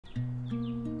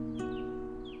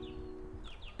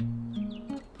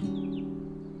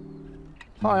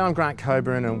Hi, I'm Grant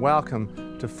Coburn and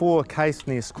welcome to 4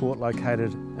 Caithness Court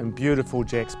located in beautiful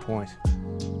Jacks Point.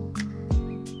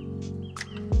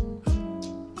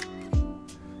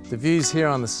 The views here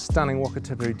on the stunning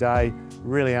Wakatipu day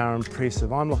really are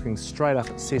impressive. I'm looking straight up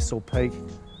at Cecil Peak.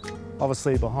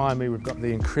 Obviously behind me we've got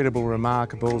the incredible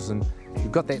Remarkables, and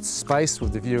we've got that space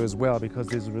with the view as well because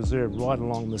there's a reserve right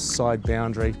along this side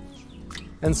boundary.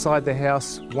 Inside the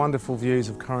house, wonderful views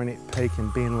of Coronet Peak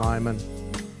and Ben Lomond.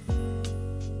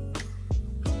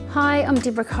 Hi, I'm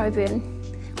Deborah Coburn.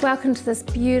 Welcome to this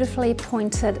beautifully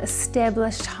pointed,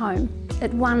 established home.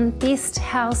 It won Best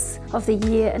House of the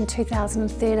Year in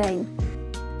 2013.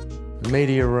 The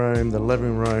media room, the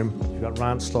living room, you've got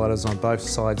ranch sliders on both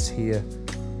sides here.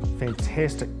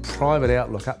 Fantastic private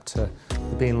outlook up to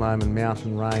the Ben Lomond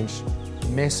mountain range.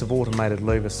 Massive automated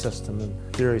louver system and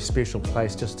very special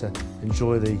place just to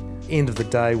enjoy the end of the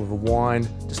day with a wine,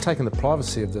 just taking the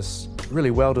privacy of this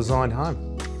really well designed home.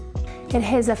 It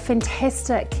has a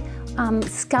fantastic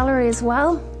scullery as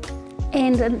well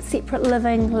and a separate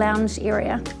living lounge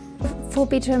area. 4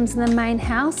 bedrooms in the main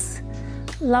house,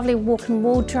 lovely walk-in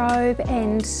wardrobe,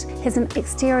 and has an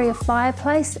exterior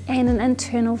fireplace and an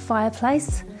internal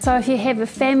fireplace. So if you have a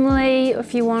family,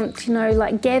 if you want,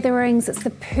 like gatherings, it's the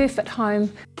perfect home.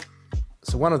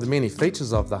 So one of the many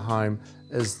features of the home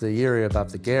is the area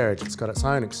above the garage. It's got its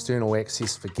own external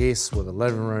access for guests with a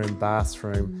living room,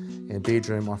 bathroom and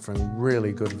bedroom offering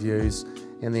really good views.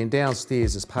 And then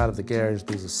downstairs as part of the garage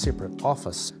there's a separate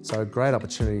office, so a great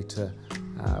opportunity to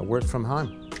work from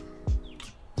home.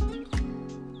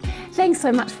 Thanks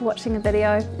so much for watching the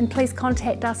video, and please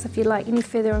contact us if you'd like any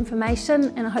further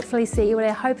information, and I'll hopefully see you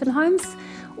at our open homes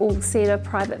or see it at a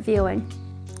private viewing.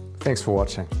 Thanks for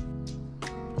watching.